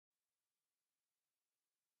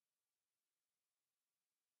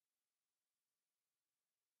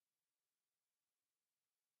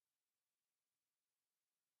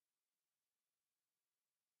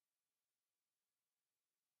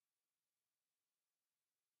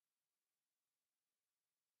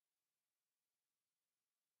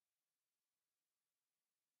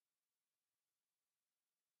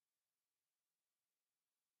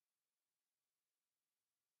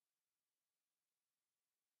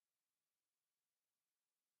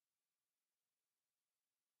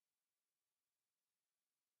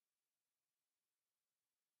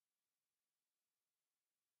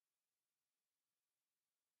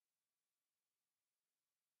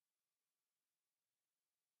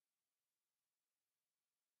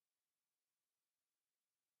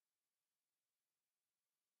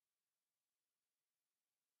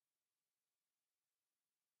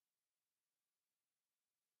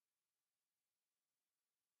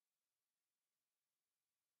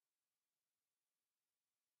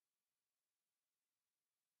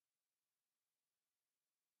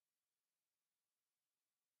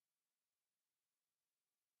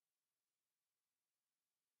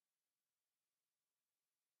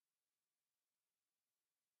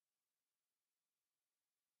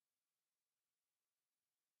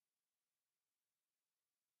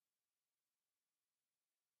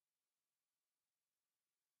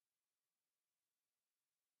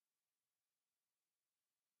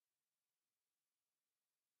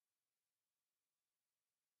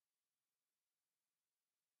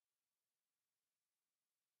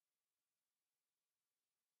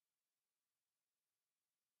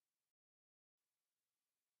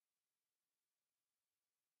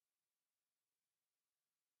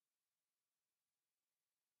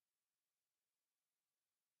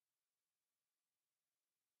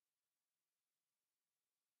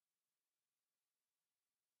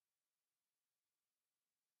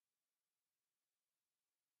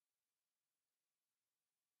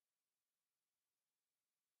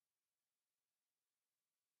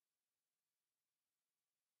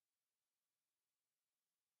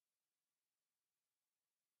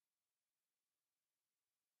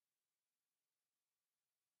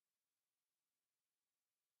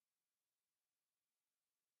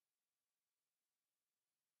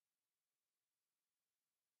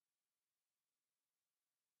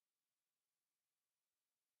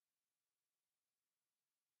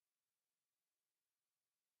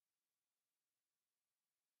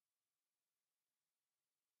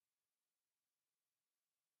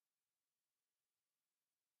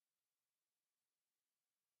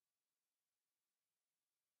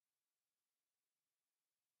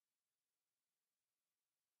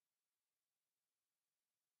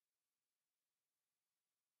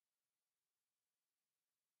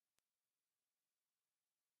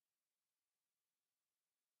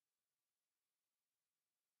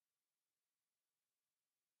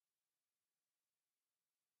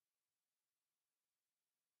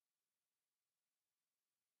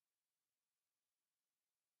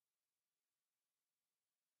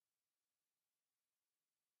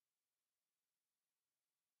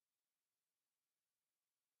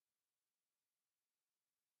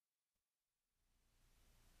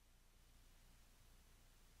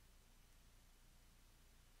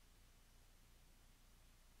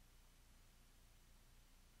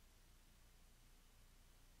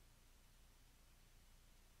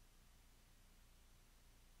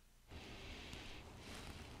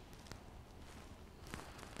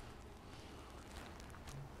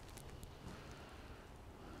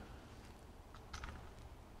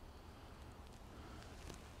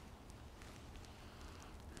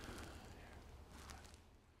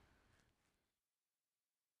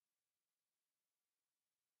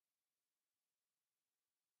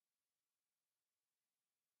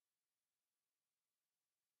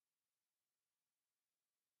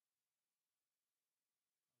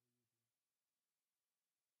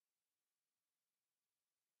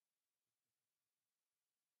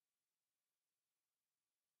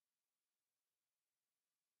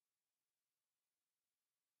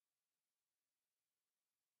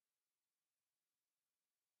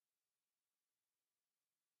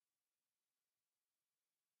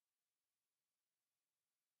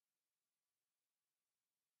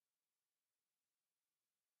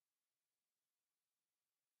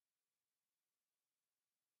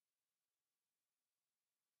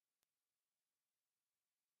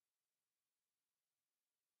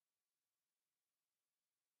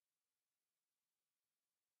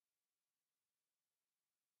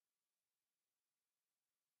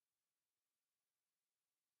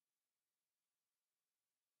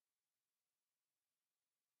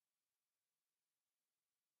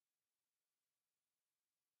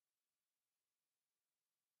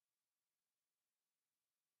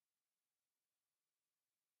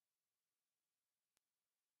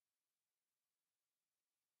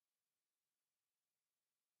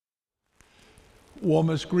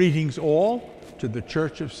Warmest greetings all to the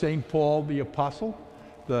Church of St. Paul the Apostle,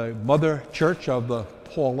 the mother church of the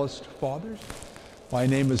Paulist fathers. My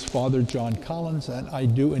name is Father John Collins, and I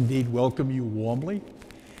do indeed welcome you warmly.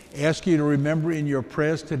 Ask you to remember in your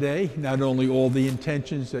prayers today, not only all the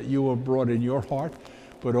intentions that you have brought in your heart,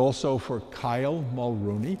 but also for Kyle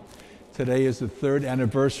Mulrooney. Today is the 3rd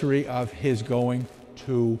anniversary of his going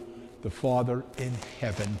to the Father in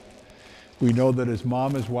heaven. We know that his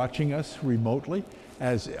mom is watching us remotely,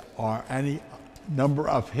 as are any number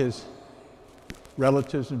of his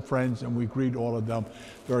relatives and friends, and we greet all of them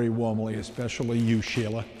very warmly, especially you,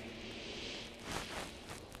 Sheila.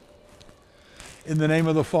 In the name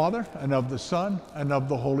of the Father, and of the Son, and of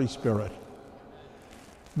the Holy Spirit.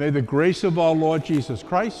 May the grace of our Lord Jesus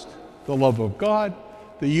Christ, the love of God,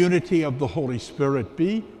 the unity of the Holy Spirit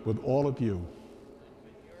be with all of you.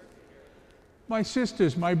 My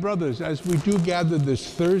sisters, my brothers, as we do gather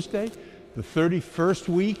this Thursday, the 31st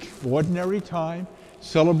week, ordinary time,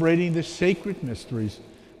 celebrating the sacred mysteries,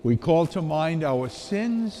 we call to mind our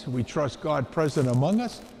sins. We trust God present among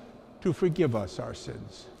us to forgive us our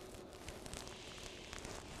sins.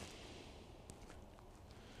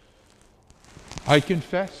 I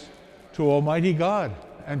confess to Almighty God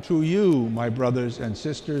and to you, my brothers and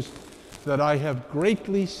sisters, that I have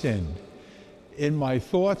greatly sinned in my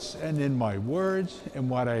thoughts and in my words, in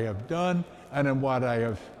what I have done and in what I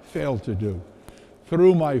have failed to do.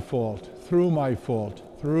 Through my fault, through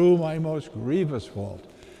my most grievous fault.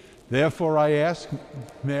 Therefore I ask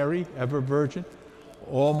Mary, ever Virgin,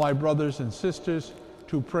 all my brothers and sisters,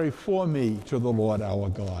 to pray for me to the Lord our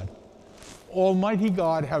God. Almighty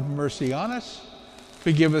God, have mercy on us,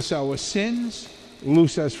 forgive us our sins,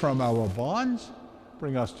 loose us from our bonds,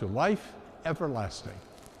 bring us to life everlasting.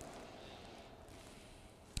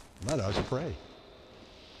 Let us pray.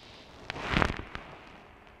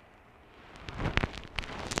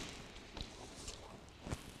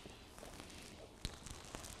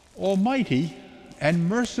 Almighty and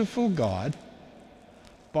merciful God,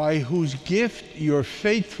 by whose gift your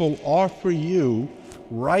faithful offer you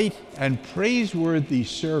right and praiseworthy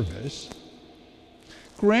service,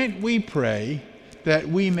 grant, we pray, that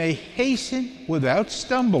we may hasten without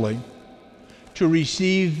stumbling to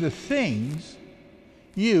receive the things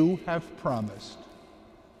you have promised.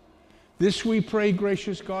 This we pray,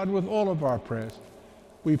 gracious God, with all of our prayers.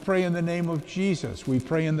 We pray in the name of Jesus. We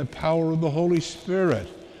pray in the power of the Holy Spirit,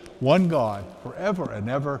 one God, forever and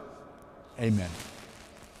ever. Amen.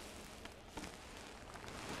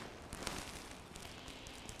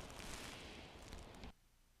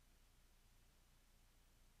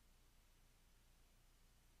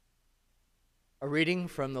 A reading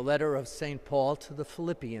from the letter of St. Paul to the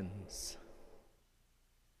Philippians.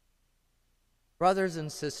 Brothers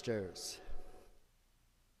and sisters,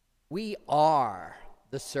 we are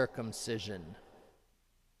the circumcision,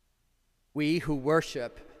 we who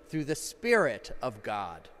worship through the Spirit of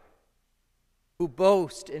God, who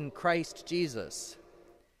boast in Christ Jesus,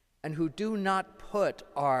 and who do not put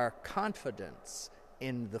our confidence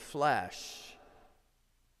in the flesh.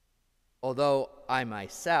 Although I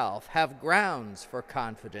myself have grounds for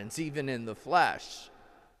confidence even in the flesh.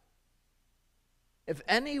 If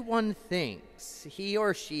anyone thinks he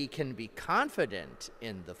or she can be confident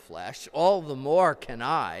in the flesh, all the more can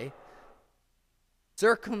I,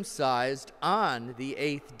 circumcised on the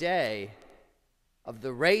 8th day, of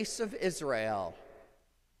the race of Israel,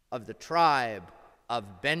 of the tribe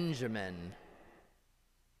of Benjamin,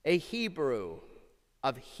 a Hebrew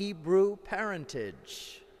of Hebrew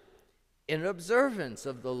parentage, in observance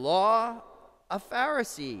of the law, a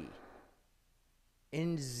Pharisee.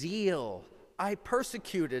 In zeal I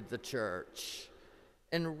persecuted the church.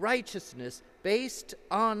 In righteousness based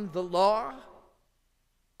on the law,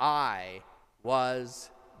 I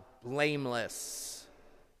was blameless.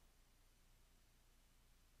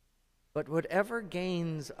 But whatever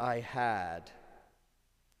gains I had,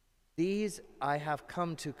 these I have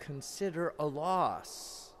come to consider a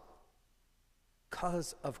loss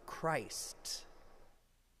because of Christ.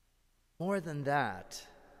 More than that,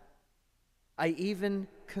 I even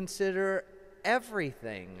consider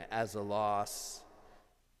everything as a loss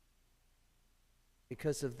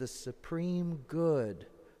because of the supreme good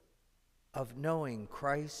of knowing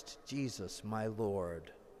Christ Jesus, my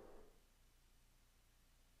Lord.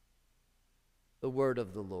 The word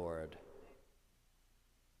of the Lord.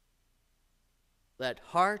 Let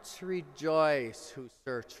hearts rejoice who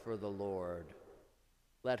search for the Lord.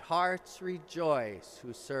 Let hearts rejoice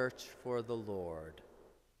who search for the Lord.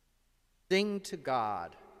 Sing to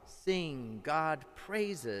God, sing God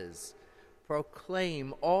praises,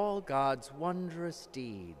 proclaim all God's wondrous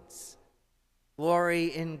deeds.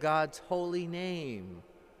 Glory in God's holy name.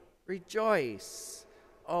 Rejoice,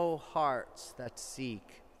 O hearts that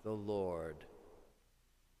seek the Lord.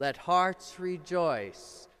 Let hearts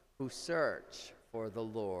rejoice who search for the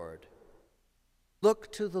Lord.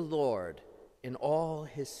 Look to the Lord in all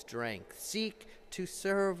his strength. Seek to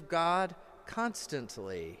serve God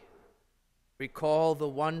constantly. Recall the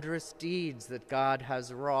wondrous deeds that God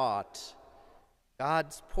has wrought,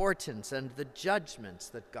 God's portents and the judgments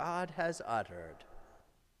that God has uttered.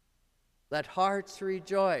 Let hearts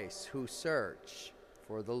rejoice who search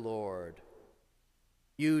for the Lord.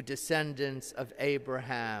 You descendants of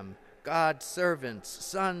Abraham, God's servants,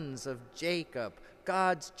 sons of Jacob,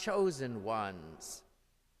 God's chosen ones.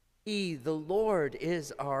 He, the Lord,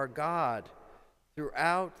 is our God.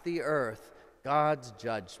 Throughout the earth, God's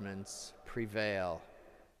judgments prevail.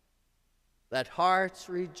 Let hearts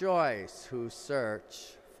rejoice who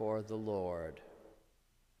search for the Lord.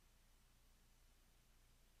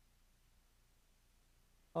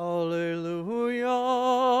 Alleluia,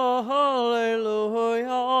 alleluia,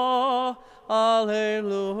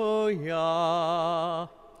 alleluia,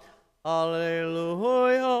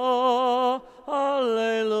 alleluia,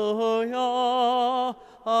 alleluia,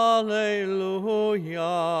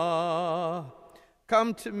 alleluia.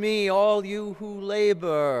 Come to me, all you who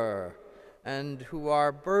labor and who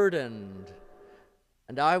are burdened,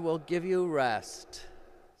 and I will give you rest,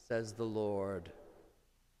 says the Lord.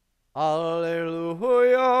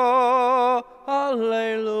 Alleluia,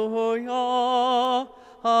 alleluia,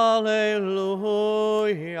 alleluia.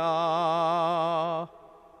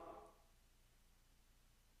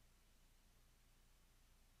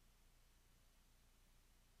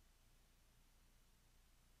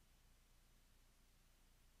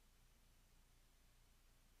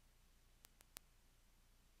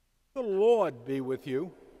 The Lord be with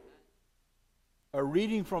you. A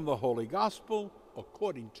reading from the Holy Gospel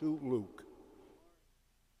according to Luke.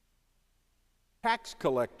 Tax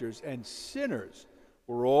collectors and sinners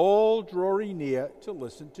were all drawing near to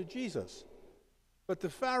listen to Jesus. But the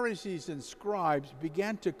Pharisees and scribes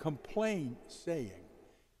began to complain, saying,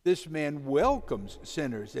 "This man welcomes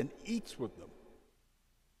sinners and eats with them."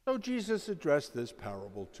 So Jesus addressed this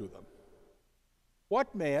parable to them.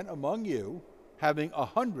 What man among you, having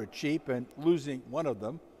 100 sheep and losing one of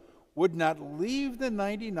them, would not leave the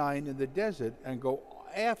 99 in the desert and go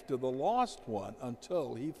after the lost one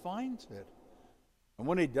until he finds it? And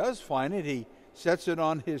when he does find it, he sets it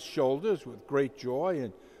on his shoulders with great joy,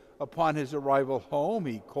 and upon his arrival home,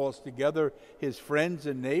 he calls together his friends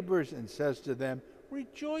and neighbors and says to them,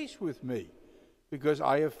 "Rejoice with me, because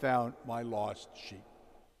I have found my lost sheep."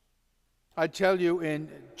 I tell you,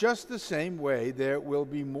 in just the same way, there will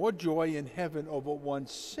be more joy in heaven over one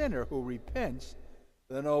sinner who repents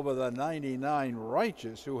than over the 99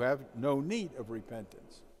 righteous who have no need of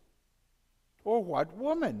repentance. Or what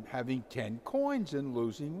woman, having 10 coins and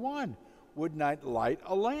losing one, would not light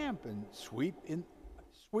a lamp and sweep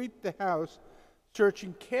the house,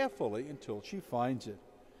 searching carefully until she finds it?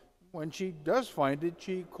 When she does find it,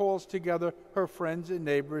 she calls together her friends and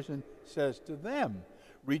neighbors and says to them,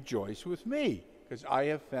 "Rejoice with me, because I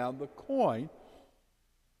have found the coin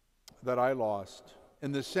that I lost."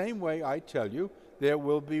 In the same way, I tell you, there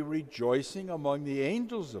will be rejoicing among the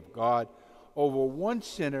angels of God over one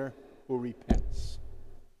sinner who repents.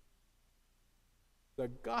 The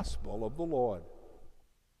Gospel of the Lord.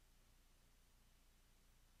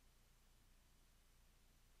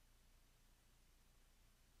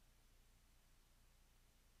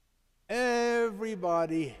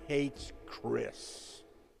 Everybody hates Chris.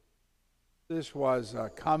 This was a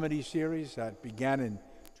comedy series that began in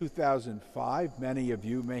 2005. Many of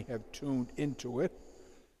you may have tuned into it.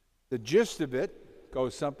 The gist of it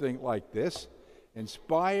goes something like this.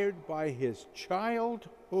 Inspired by his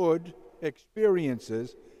childhood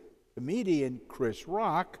experiences, comedian Chris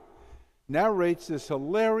Rock narrates this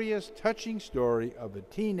hilarious, touching story of a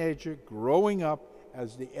teenager growing up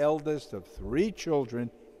as the eldest of 3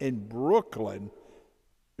 children in Brooklyn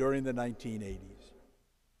during the 1980s.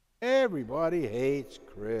 Everybody hates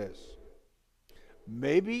Chris.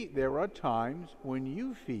 Maybe there are times when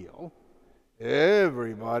you feel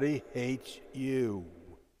everybody hates you.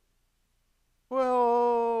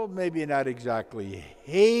 Well, maybe not exactly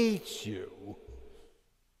hates you,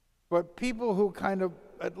 but people who kind of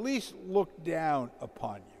at least look down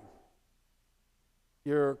upon you.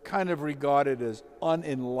 You're kind of regarded as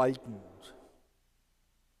unenlightened,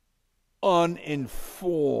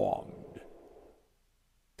 uninformed,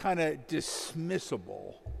 kind of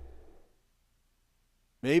dismissible.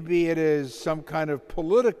 Maybe it is some kind of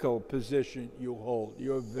political position you hold.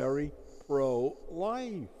 You're very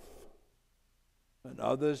pro-life. And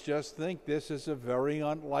others just think this is a very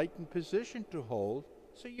unenlightened position to hold,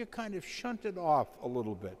 so you kind of shunt it off a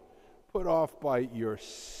little bit, put off by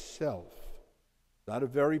yourself. Not a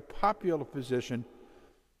very popular position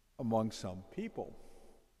among some people.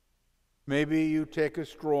 Maybe you take a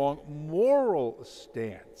strong moral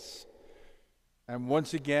stance, and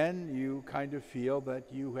once again you kind of feel that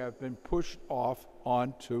you have been pushed off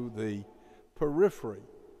onto the periphery.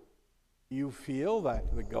 You feel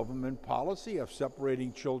that the government policy of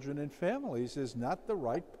separating children and families is not the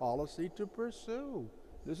right policy to pursue.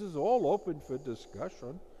 This is all open for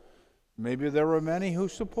discussion. Maybe there are many who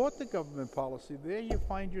support the government policy. There you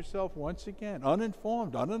find yourself once again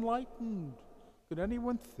uninformed, unenlightened. Could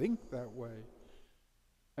anyone think that way?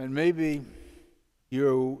 And maybe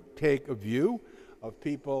you take a view of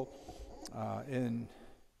people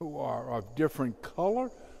who are of different color,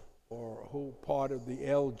 or who part of the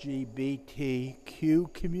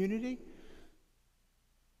LGBTQ community.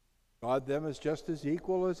 God them as just as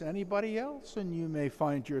equal as anybody else, and you may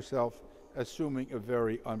find yourself assuming a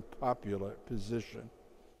very unpopular position.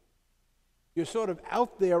 You're sort of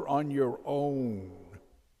out there on your own,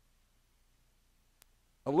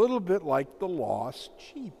 a little bit like the lost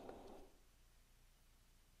sheep.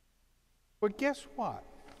 But guess what?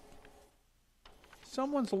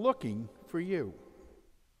 Someone's looking for you.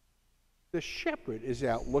 The shepherd is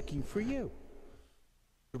out looking for you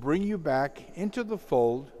to bring you back into the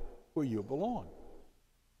fold where you belong.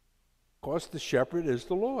 Of course, the shepherd is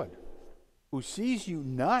the Lord, who sees you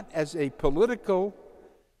not as a political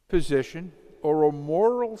position or a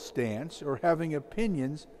moral stance or having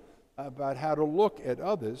opinions about how to look at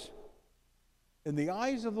others. In the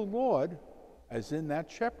eyes of the Lord, as in that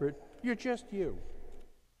shepherd, you're just you.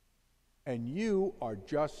 And you are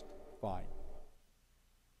just fine.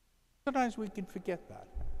 Sometimes we can forget that.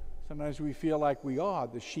 Sometimes we feel like we are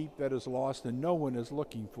the sheep that is lost and no one is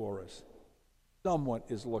looking for us. Someone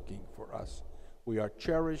is looking for us. We are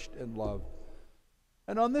cherished and loved.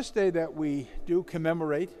 And on this day that we do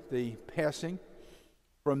commemorate the passing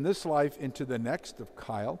from this life into the next of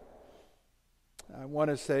Kyle, I want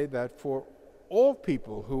to say that for all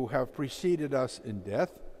people who have preceded us in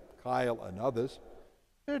death, Kyle and others,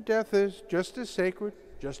 their death is just as sacred,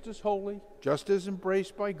 just as holy, just as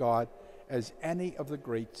embraced by God as any of the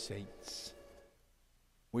great saints.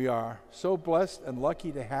 We are so blessed and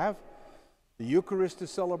lucky to have the Eucharist to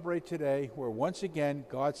celebrate today, where once again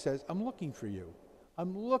God says, I'm looking for you.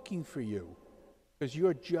 I'm looking for you because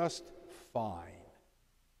you're just fine.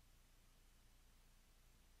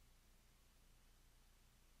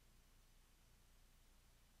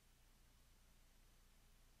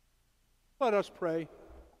 Let us pray.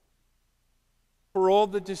 For all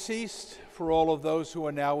the deceased, for all of those who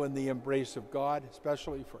are now in the embrace of God,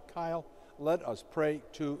 especially for Kyle, let us pray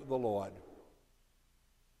to the Lord.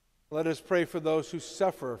 Let us pray for those who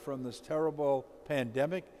suffer from this terrible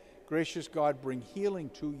pandemic. Gracious God, bring healing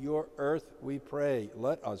to your earth, we pray.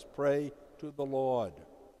 Let us pray to the Lord.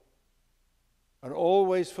 And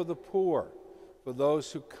always for the poor, for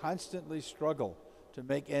those who constantly struggle to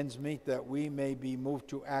make ends meet, that we may be moved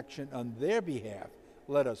to action on their behalf.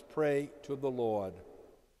 Let us pray to the Lord.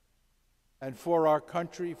 And for our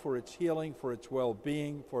country, for its healing, for its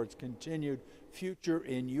well-being, for its continued future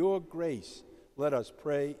in your grace, let us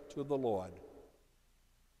pray to the Lord.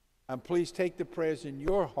 And please take the prayers in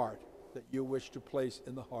your heart that you wish to place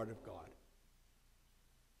in the heart of God.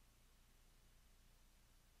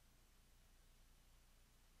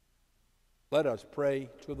 Let us pray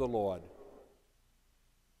to the Lord.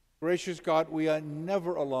 Gracious God, we are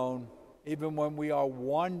never alone. Even when we are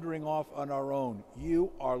wandering off on our own,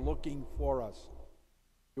 you are looking for us.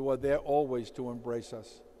 You are there always to embrace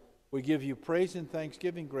us. We give you praise and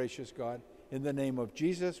thanksgiving, gracious God. In the name of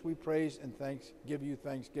Jesus, we praise and give you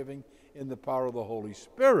thanksgiving. In the power of the Holy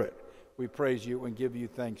Spirit, we praise you and give you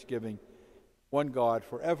thanksgiving. One God,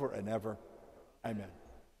 forever and ever. Amen.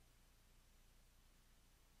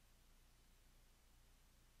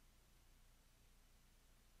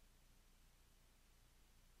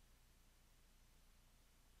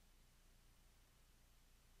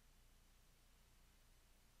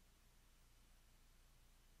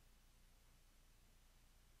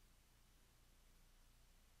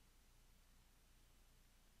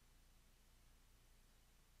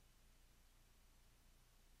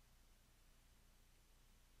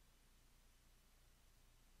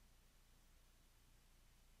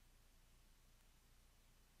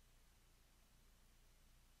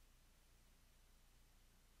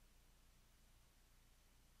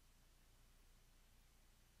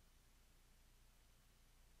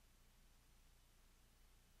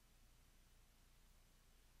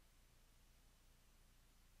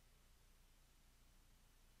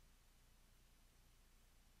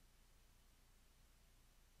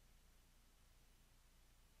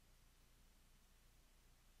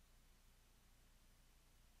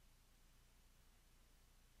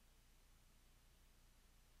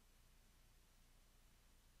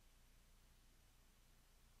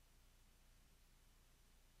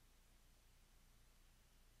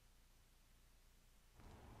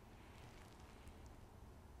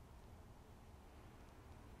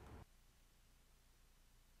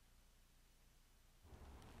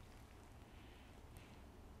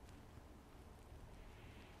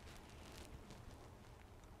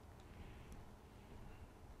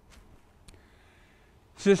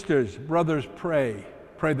 Sisters, brothers, pray.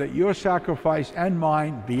 Pray that your sacrifice and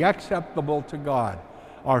mine be acceptable to God,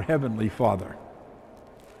 our Heavenly Father.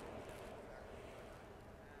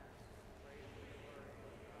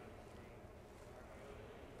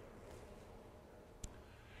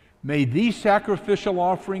 May these sacrificial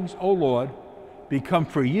offerings, O Lord, become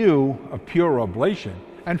for you a pure oblation,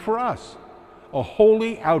 and for us a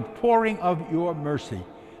holy outpouring of your mercy.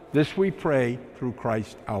 This we pray through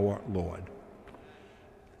Christ our Lord.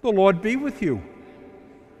 The Lord be with you.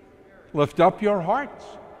 Lift up your hearts.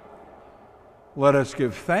 Let us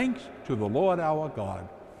give thanks to the Lord our God.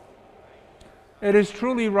 It is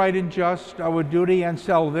truly right and just, our duty and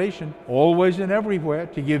salvation, always and everywhere,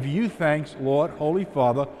 to give you thanks, Lord, Holy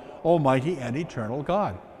Father, Almighty and eternal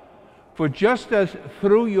God. For just as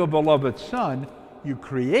through your beloved Son you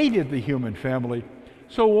created the human family,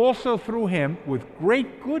 so also through him, with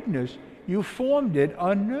great goodness, you formed it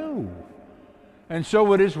anew. And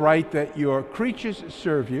so it is right that your creatures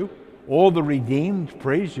serve you, all the redeemed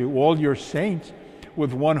praise you, all your saints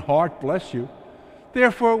with one heart bless you.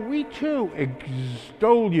 Therefore we too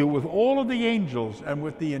extol you with all of the angels and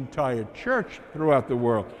with the entire church throughout the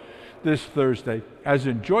world. This Thursday, as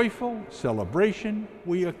in joyful celebration,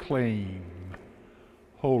 we acclaim,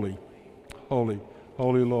 Holy, holy,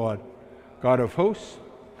 holy Lord, God of hosts,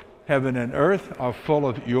 heaven and earth are full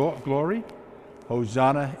of your glory.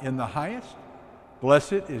 Hosanna in the highest.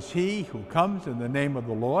 Blessed is he who comes in the name of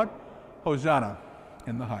the Lord. Hosanna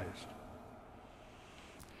in the highest.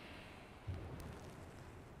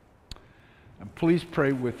 And please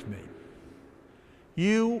pray with me.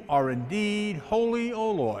 You are indeed holy,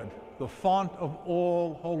 O Lord, the font of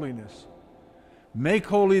all holiness. Make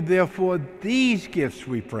holy, therefore, these gifts,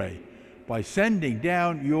 we pray, by sending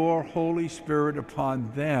down your Holy Spirit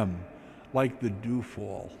upon them like the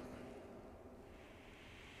dewfall,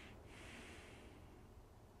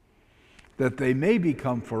 that they may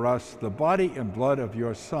become for us the body and blood of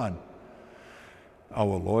your Son,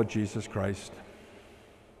 our Lord Jesus Christ.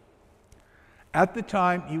 At the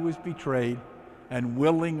time he was betrayed and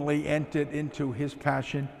willingly entered into his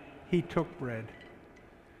passion, he took bread,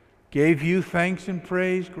 gave you thanks and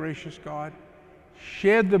praise, gracious God,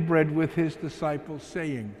 shared the bread with his disciples,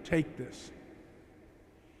 saying, "Take this,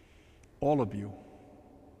 all of you,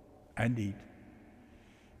 and eat.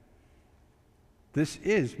 This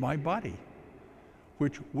is my body,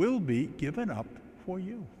 which will be given up for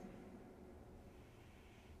you."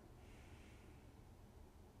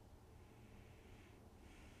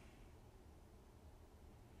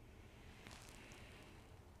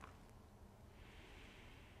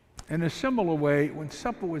 In a similar way, when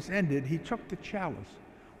supper was ended, he took the chalice,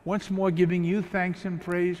 once more giving you thanks and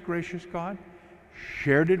praise, gracious God,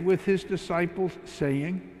 shared it with his disciples,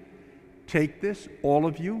 saying, "Take this, all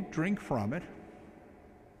of you, drink from it.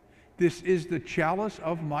 This is the chalice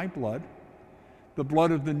of my blood, the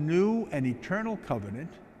blood of the new and eternal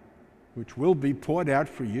covenant, which will be poured out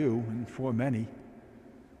for you and for many,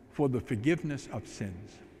 for the forgiveness of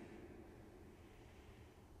sins.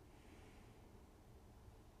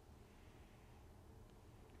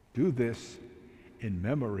 Do this in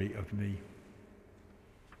memory of me."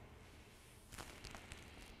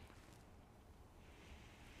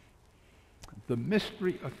 The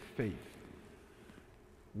mystery of faith.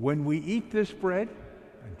 When we eat this bread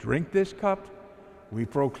and drink this cup, we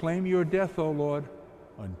proclaim your death, O Lord,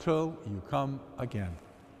 until you come again.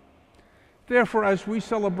 Therefore, as we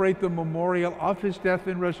celebrate the memorial of his death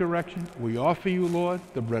and resurrection, we offer you, Lord,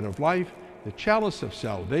 the bread of life, the chalice of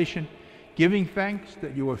salvation, giving thanks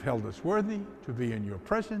that you have held us worthy to be in your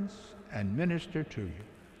presence and minister to you.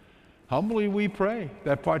 Humbly we pray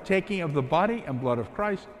that, partaking of the body and blood of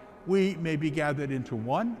Christ, we may be gathered into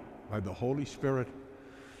one by the Holy Spirit.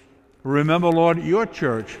 Remember, Lord, your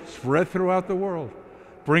church spread throughout the world.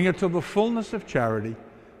 Bring it to the fullness of charity,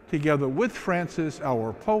 together with Francis,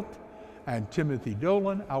 our Pope, and Timothy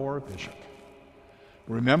Dolan, our Bishop.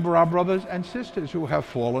 Remember our brothers and sisters who have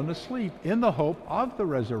fallen asleep in the hope of the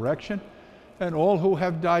resurrection, and all who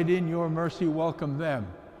have died in your mercy, welcome them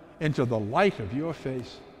into the light of your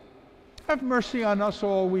face. Have mercy on us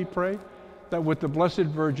all, we pray, that with the Blessed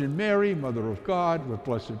Virgin Mary, Mother of God, with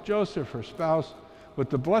Blessed Joseph, her spouse, with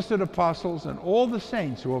the blessed apostles and all the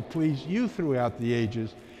saints who have pleased you throughout the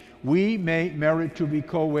ages, we may merit to be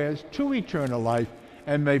co-heirs to eternal life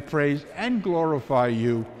and may praise and glorify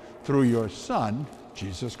you through your Son,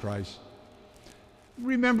 Jesus Christ.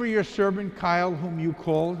 Remember your servant Kyle, whom you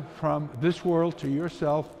called from this world to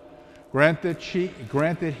yourself. Grant that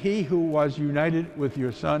he who was united with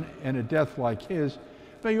your Son in a death like his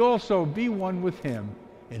may also be one with him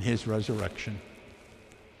in his resurrection.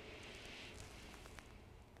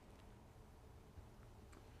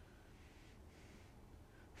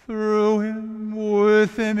 Through him,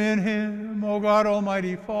 with him, in him, O God,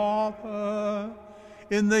 Almighty Father,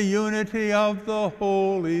 in the unity of the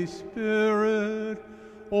Holy Spirit,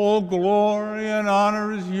 all glory and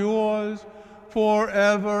honor is yours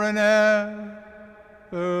forever and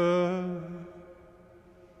ever.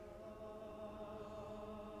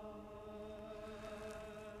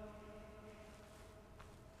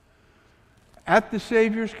 At the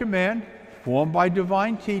Savior's command, formed by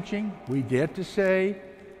divine teaching, we dare to say,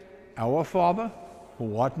 Our Father,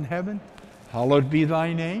 who art in heaven, hallowed be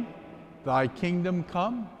thy name. Thy kingdom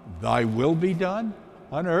come, thy will be done,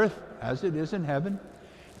 on earth as it is in heaven.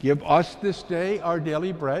 Give us this day our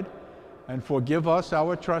daily bread, and forgive us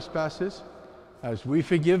our trespasses, as we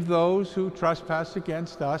forgive those who trespass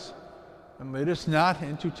against us. And lead us not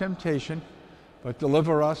into temptation, but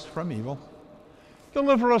deliver us from evil.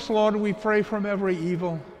 Deliver us, Lord, we pray, from every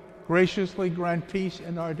evil. Graciously grant peace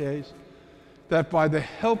in our days, that by the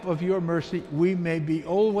help of your mercy we may be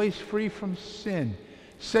always free from sin,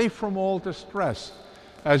 safe from all distress,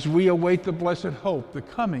 as we await the blessed hope, the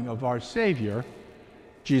coming of our Savior,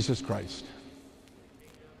 Jesus Christ.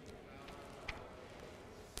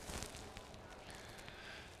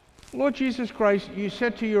 Lord Jesus Christ, you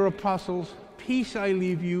said to your apostles, Peace I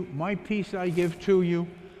leave you, my peace I give to you.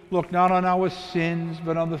 Look not on our sins,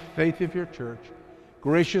 but on the faith of your church.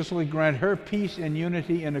 Graciously grant her peace and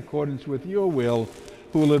unity in accordance with your will,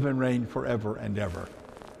 who live and reign forever and ever.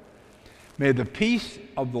 May the peace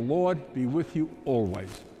of the Lord be with you always.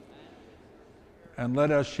 And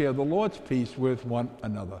let us share the Lord's peace with one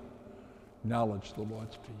another. Acknowledge the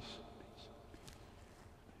Lord's peace.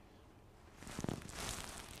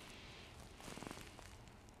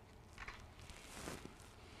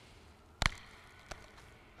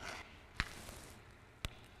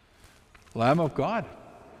 Lamb of God,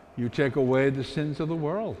 you take away the sins of the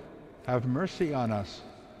world. Have mercy on us.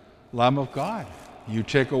 Lamb of God, you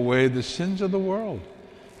take away the sins of the world.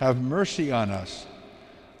 Have mercy on us.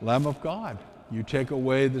 Lamb of God, you take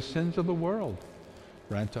away the sins of the world.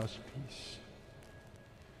 Grant us peace.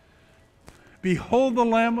 Behold the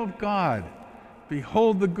Lamb of God.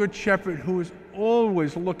 Behold the Good Shepherd, who is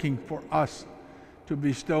always looking for us to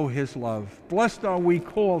bestow his love. Blessed are we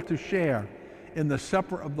called to share in the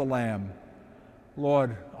supper of the Lamb.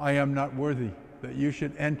 Lord, I am not worthy that you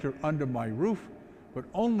should enter under my roof, but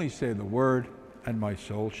only say the word, and my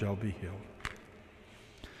soul shall be healed.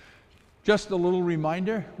 Just a little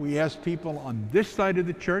reminder, we ask people on this side of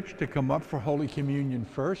the church to come up for Holy Communion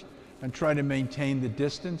first and try to maintain the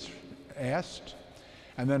distance asked,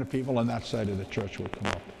 and then the people on that side of the church will come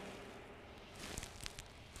up.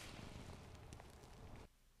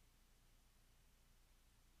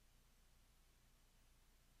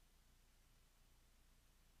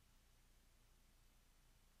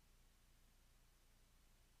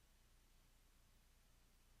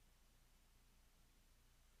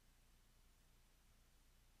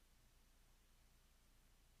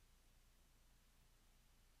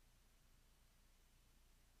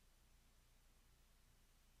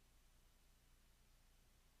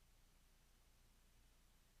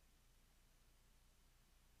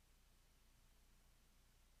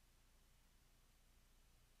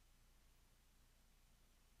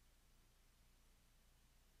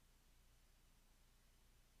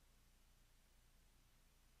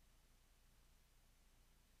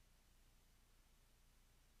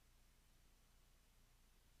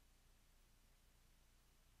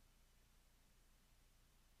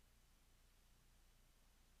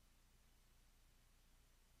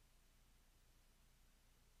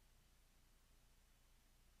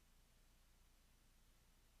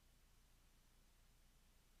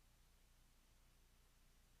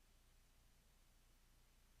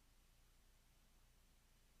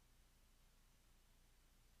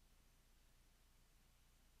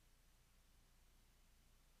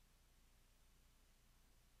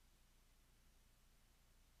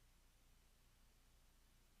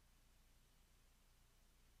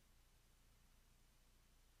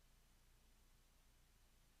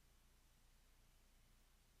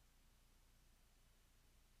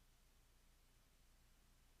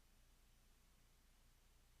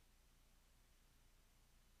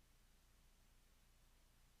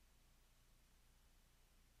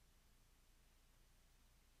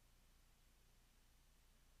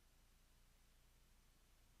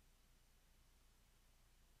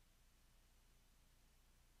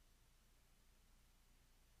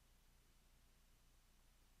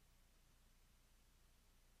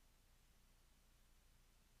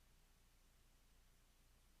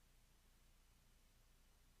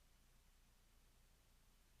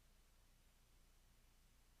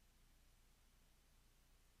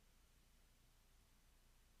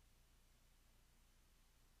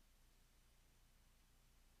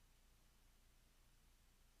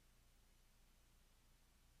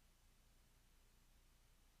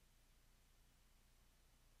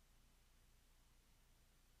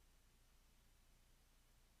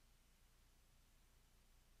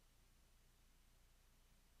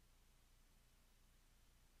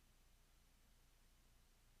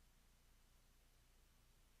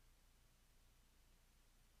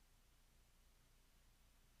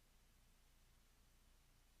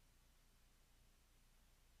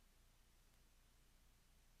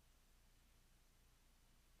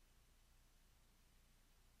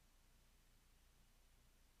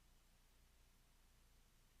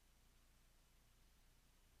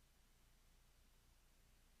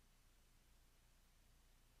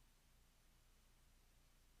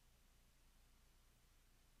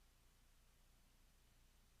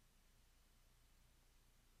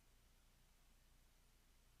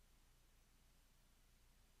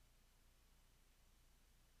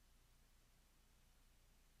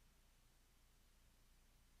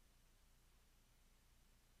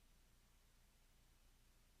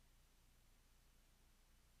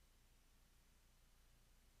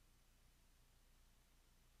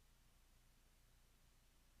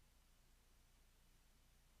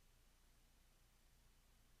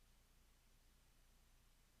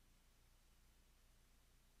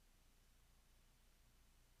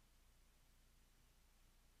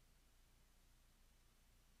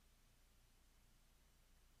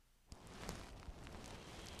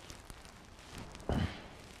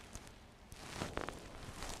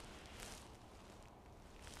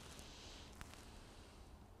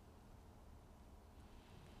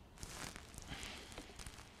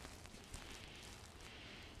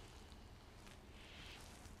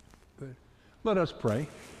 Let us pray.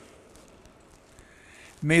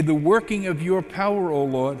 May the working of your power, O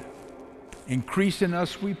Lord, increase in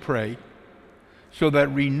us, we pray, so that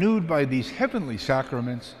renewed by these heavenly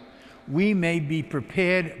sacraments, we may be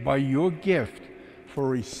prepared by your gift for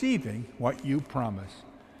receiving what you promise.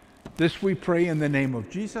 This we pray in the name of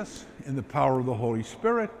Jesus, in the power of the Holy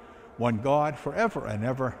Spirit, one God, forever and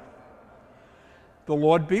ever. The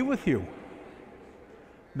Lord be with you.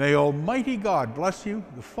 May Almighty God bless you,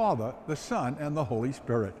 the Father, the Son, and the Holy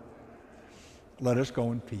Spirit. Let us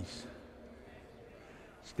go in peace.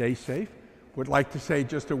 Stay safe. Would like to say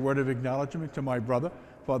just a word of acknowledgement to my brother,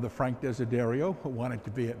 Father Frank Desiderio, who wanted to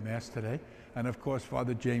be at Mass today, and of course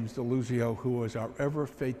Father James DeLuzio, who was our ever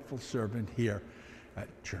faithful servant here at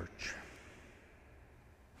church.